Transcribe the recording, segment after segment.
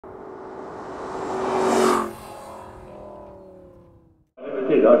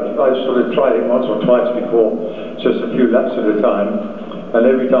did. I sort of tried it once or twice before, just a few laps at a time, and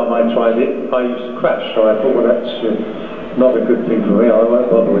every time I tried it, I used to crash. So I thought, well, that's not a good thing for me. I won't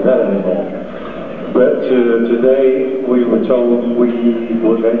bother with that anymore. But today we were told we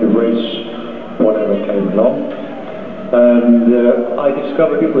were going to race whatever came along, and I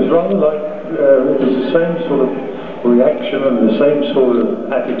discovered it was rather like it was the same sort of reaction and the same sort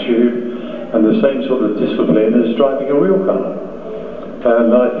of attitude and the same sort of discipline as driving a real car.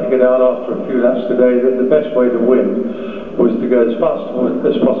 And I figured out after a few laps today that the best way to win was to go as fast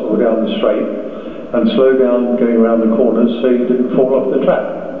as possible down the straight and slow down going around the corners so you didn't fall off the track.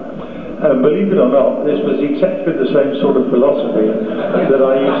 And believe it or not, this was exactly the same sort of philosophy that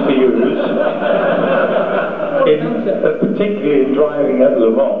I used to use, particularly in driving at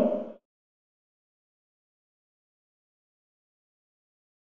Le Mans.